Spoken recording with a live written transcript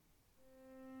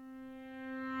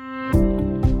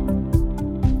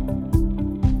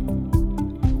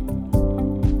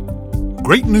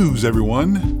Great news,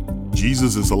 everyone.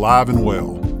 Jesus is alive and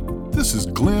well. This is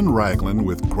Glenn Ragland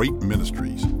with Great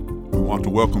Ministries. We want to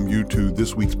welcome you to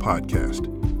this week's podcast.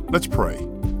 Let's pray.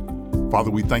 Father,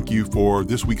 we thank you for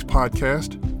this week's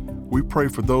podcast. We pray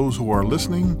for those who are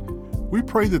listening. We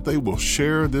pray that they will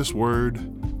share this word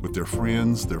with their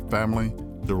friends, their family,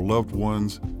 their loved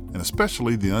ones, and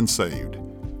especially the unsaved.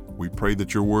 We pray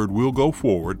that your word will go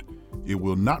forward. It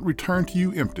will not return to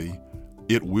you empty.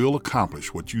 It will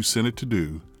accomplish what you sent it to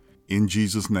do. In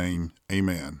Jesus' name,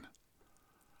 amen.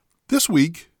 This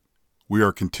week, we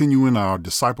are continuing our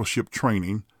discipleship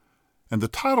training, and the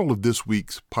title of this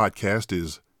week's podcast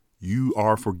is You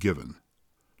Are Forgiven.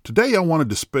 Today, I want to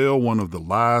dispel one of the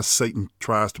lies Satan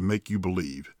tries to make you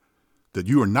believe, that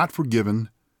you are not forgiven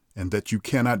and that you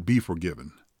cannot be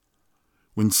forgiven.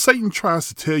 When Satan tries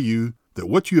to tell you that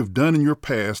what you have done in your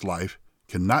past life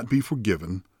cannot be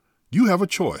forgiven, you have a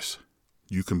choice.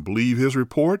 You can believe his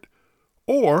report,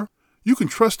 or you can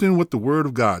trust in what the Word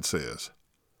of God says.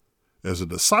 As a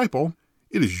disciple,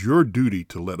 it is your duty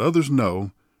to let others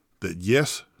know that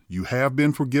yes, you have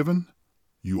been forgiven,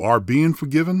 you are being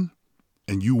forgiven,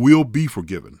 and you will be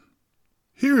forgiven.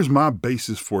 Here is my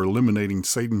basis for eliminating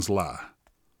Satan's lie.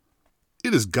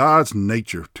 It is God's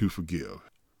nature to forgive.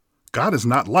 God is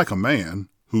not like a man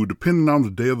who, depending on the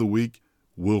day of the week,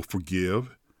 will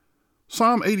forgive.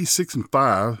 Psalm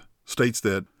 86:5 states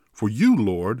that, "For you,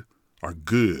 Lord, are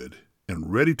good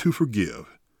and ready to forgive,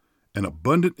 and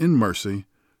abundant in mercy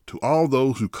to all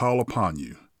those who call upon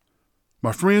you."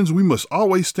 My friends, we must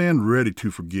always stand ready to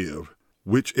forgive,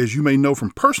 which, as you may know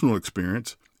from personal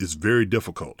experience, is very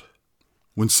difficult.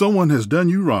 When someone has done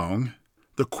you wrong,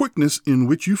 the quickness in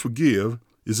which you forgive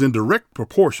is in direct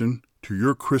proportion to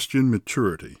your Christian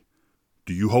maturity.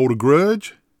 Do you hold a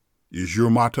grudge? Is your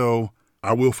motto,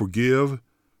 "I will forgive,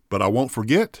 but I won't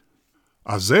forget"?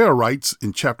 Isaiah writes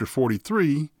in chapter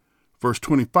 43, verse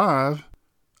 25,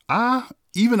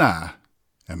 even I,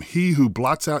 am he who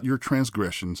blots out your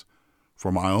transgressions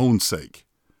for my own sake,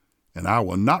 and I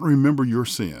will not remember your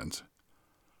sins.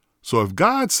 So if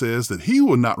God says that he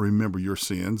will not remember your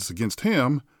sins against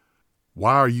him,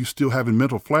 why are you still having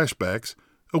mental flashbacks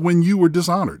of when you were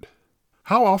dishonored?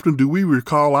 How often do we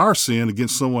recall our sin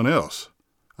against someone else?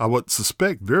 I would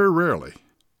suspect very rarely.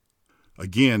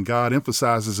 Again, God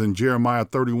emphasizes in Jeremiah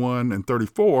 31 and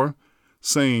 34,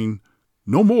 saying,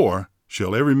 "No more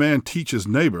shall every man teach his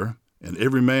neighbor, and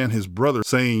every man his brother,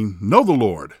 saying, Know the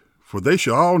Lord, for they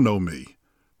shall all know me,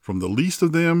 from the least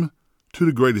of them to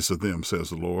the greatest of them,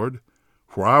 says the Lord.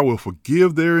 For I will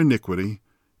forgive their iniquity,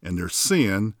 and their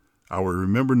sin I will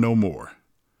remember no more."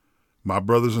 My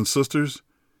brothers and sisters,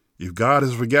 if God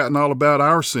has forgotten all about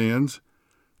our sins,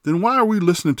 then why are we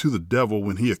listening to the devil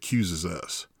when he accuses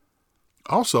us?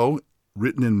 Also,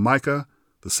 written in Micah,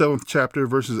 the 7th chapter,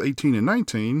 verses 18 and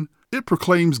 19, it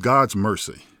proclaims God's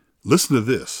mercy. Listen to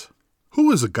this.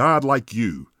 "Who is a God like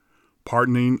you,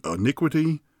 pardoning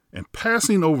iniquity and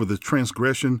passing over the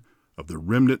transgression of the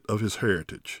remnant of his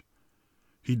heritage?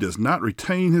 He does not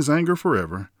retain his anger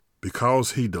forever,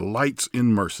 because he delights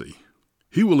in mercy.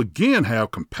 He will again have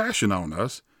compassion on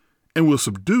us and will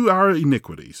subdue our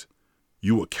iniquities.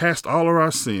 You will cast all of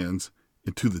our sins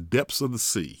into the depths of the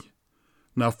sea."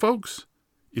 Now, folks,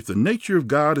 if the nature of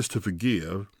God is to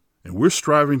forgive, and we're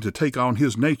striving to take on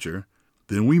his nature,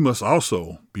 then we must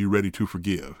also be ready to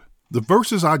forgive. The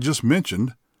verses I just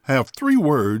mentioned have three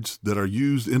words that are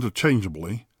used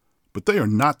interchangeably, but they are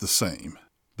not the same.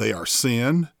 They are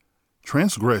sin,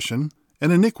 transgression,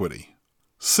 and iniquity.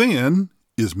 Sin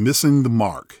is missing the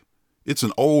mark. It's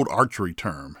an old archery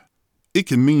term. It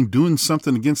can mean doing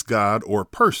something against God or a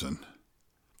person.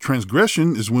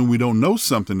 Transgression is when we don't know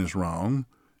something is wrong,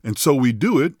 and so we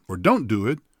do it or don't do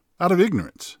it out of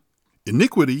ignorance.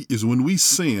 Iniquity is when we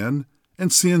sin,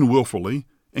 and sin willfully,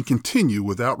 and continue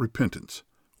without repentance.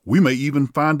 We may even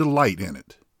find delight in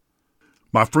it.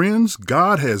 My friends,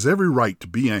 God has every right to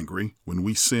be angry when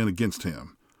we sin against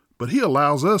him, but he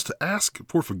allows us to ask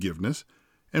for forgiveness,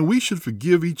 and we should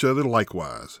forgive each other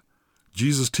likewise.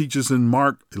 Jesus teaches in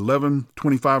Mark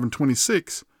 11:25 and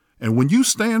 26, "And when you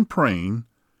stand praying,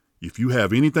 if you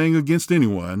have anything against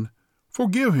anyone,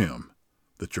 forgive him,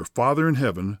 that your Father in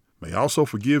heaven may also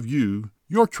forgive you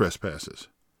your trespasses.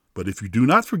 But if you do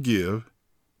not forgive,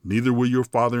 neither will your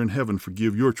Father in heaven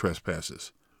forgive your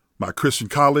trespasses." My Christian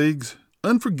colleagues,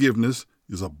 unforgiveness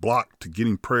is a block to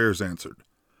getting prayers answered.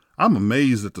 I'm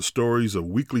amazed at the stories of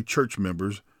weekly church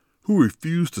members who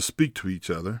refuse to speak to each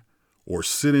other, or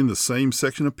sit in the same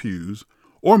section of pews,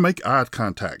 or make eye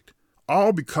contact,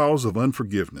 all because of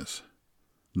unforgiveness.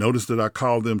 Notice that I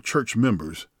call them church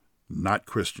members, not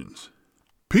Christians.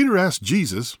 Peter asked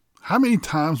Jesus how many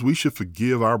times we should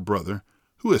forgive our brother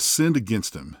who has sinned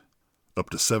against him? Up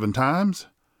to 7 times?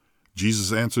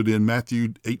 Jesus answered in Matthew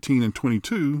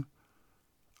 18:22,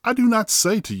 I do not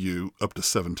say to you up to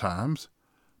 7 times,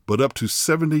 but up to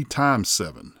 70 times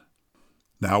 7.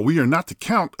 Now we are not to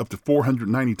count up to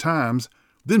 490 times,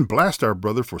 then blast our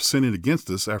brother for sinning against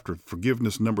us after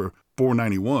forgiveness number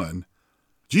 491.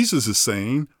 Jesus is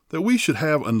saying that we should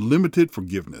have unlimited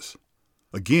forgiveness.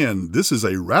 Again, this is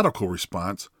a radical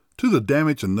response to the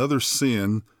damage another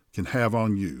sin can have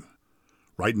on you.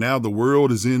 Right now, the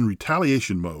world is in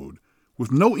retaliation mode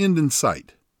with no end in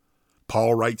sight.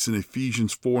 Paul writes in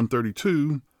Ephesians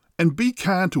 4:32, and be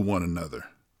kind to one another,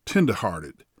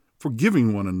 tender-hearted,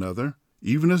 forgiving one another,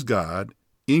 even as God,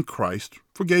 in Christ,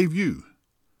 forgave you.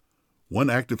 One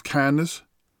act of kindness,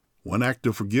 one act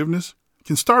of forgiveness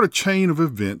can start a chain of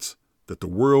events that the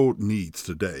world needs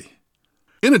today.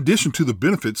 In addition to the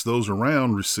benefits those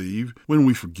around receive when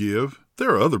we forgive,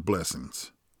 there are other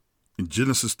blessings. In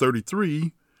Genesis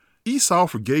 33, Esau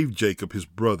forgave Jacob, his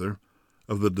brother,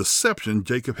 of the deception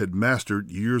Jacob had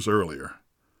mastered years earlier.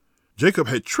 Jacob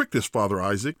had tricked his father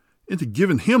Isaac into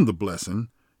giving him the blessing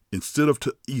instead of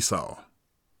to Esau.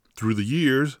 Through the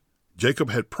years, Jacob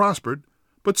had prospered,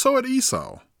 but so had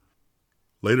Esau.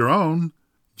 Later on,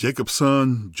 Jacob's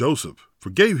son Joseph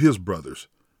forgave his brothers,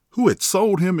 who had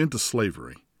sold him into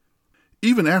slavery.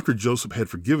 Even after Joseph had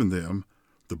forgiven them,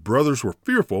 the brothers were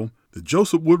fearful that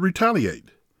Joseph would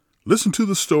retaliate. Listen to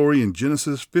the story in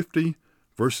Genesis 50,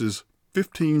 verses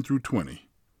 15 through 20.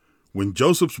 When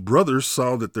Joseph's brothers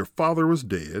saw that their father was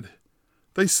dead,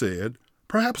 they said,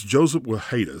 perhaps Joseph will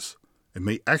hate us and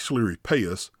may actually repay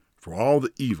us for all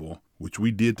the evil which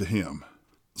we did to him.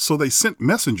 So they sent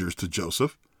messengers to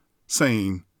Joseph,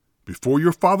 saying, before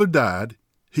your father died,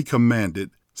 he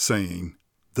commanded, saying,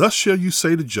 thus shall you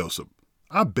say to Joseph,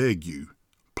 I beg you,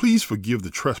 please forgive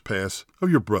the trespass of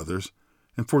your brothers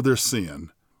and for their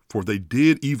sin, for they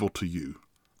did evil to you.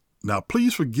 Now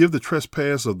please forgive the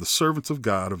trespass of the servants of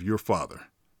God of your father.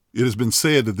 It has been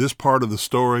said that this part of the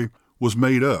story was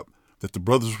made up, that the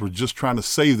brothers were just trying to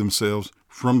save themselves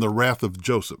from the wrath of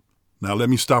Joseph. Now let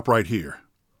me stop right here.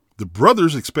 The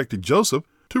brothers expected Joseph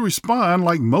to respond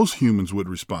like most humans would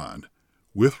respond,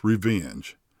 with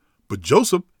revenge. But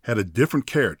Joseph had a different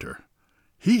character.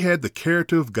 He had the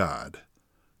character of God.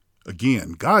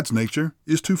 Again, God's nature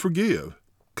is to forgive.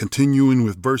 Continuing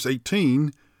with verse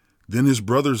 18, then his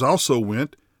brothers also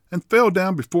went and fell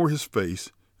down before his face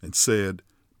and said,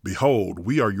 behold,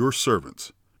 we are your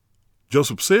servants.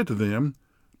 Joseph said to them,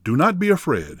 do not be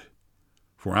afraid,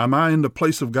 for am I in the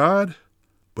place of God?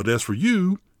 But as for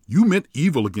you, you meant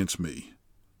evil against me,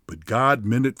 but God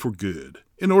meant it for good,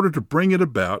 in order to bring it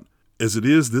about as it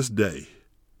is this day,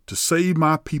 to save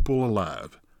my people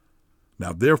alive.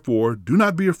 Now therefore, do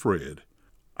not be afraid.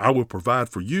 I will provide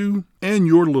for you and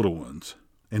your little ones.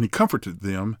 And he comforted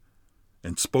them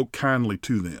and spoke kindly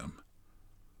to them.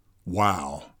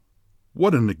 Wow,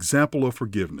 what an example of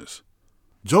forgiveness.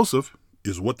 Joseph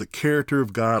is what the character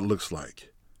of God looks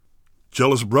like.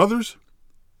 Jealous brothers,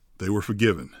 they were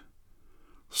forgiven.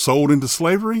 Sold into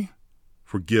slavery,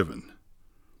 forgiven.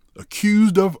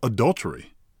 Accused of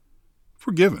adultery,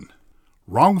 forgiven.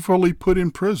 Wrongfully put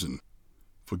in prison,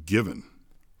 forgiven.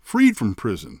 Freed from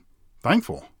prison,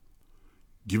 thankful.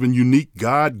 Given unique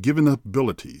God-given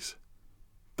abilities,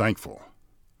 thankful.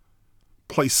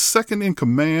 Placed second in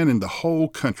command in the whole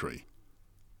country,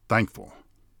 thankful.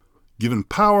 Given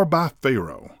power by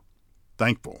Pharaoh,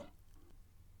 thankful.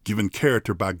 Given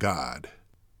character by God,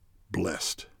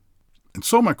 blessed. And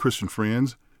so, my Christian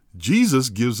friends, Jesus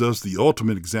gives us the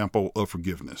ultimate example of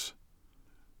forgiveness.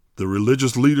 The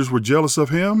religious leaders were jealous of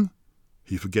him.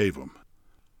 He forgave them.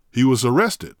 He was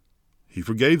arrested. He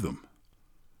forgave them.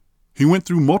 He went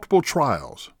through multiple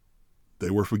trials. They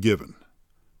were forgiven.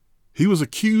 He was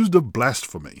accused of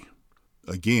blasphemy.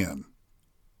 Again,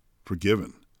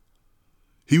 forgiven.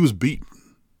 He was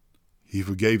beaten. He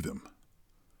forgave them.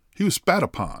 He was spat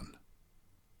upon.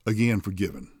 Again,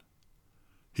 forgiven.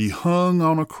 He hung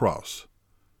on a cross.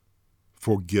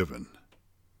 Forgiven.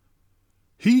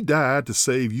 He died to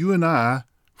save you and I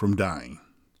from dying.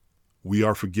 We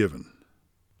are forgiven.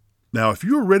 Now, if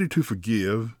you are ready to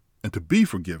forgive and to be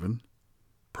forgiven,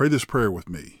 pray this prayer with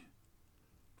me.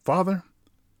 Father,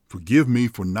 forgive me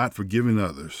for not forgiving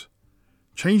others.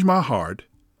 Change my heart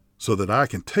so that I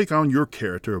can take on your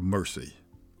character of mercy.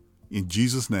 In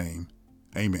Jesus' name,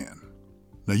 amen.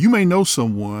 Now, you may know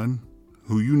someone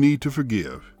who you need to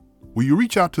forgive. Will you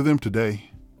reach out to them today?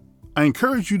 I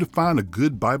encourage you to find a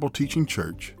good Bible teaching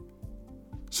church.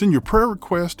 Send your prayer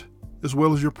request as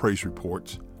well as your praise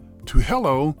reports to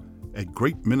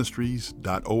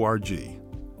hello@greatministries.org.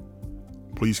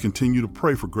 Please continue to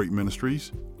pray for Great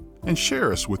Ministries and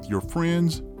share us with your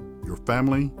friends, your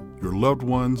family, your loved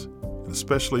ones, and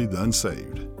especially the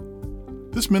unsaved.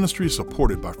 This ministry is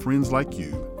supported by friends like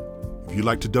you. If you'd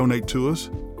like to donate to us,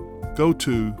 go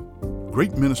to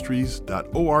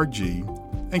greatministries.org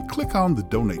and click on the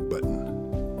donate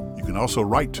button. You can also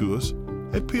write to us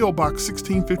at P.O. Box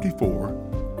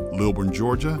 1654, Lilburn,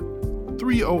 Georgia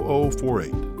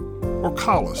 30048, or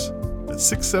call us at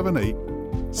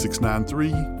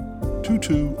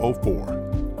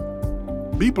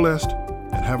 678-693-2204. Be blessed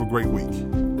and have a great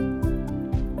week.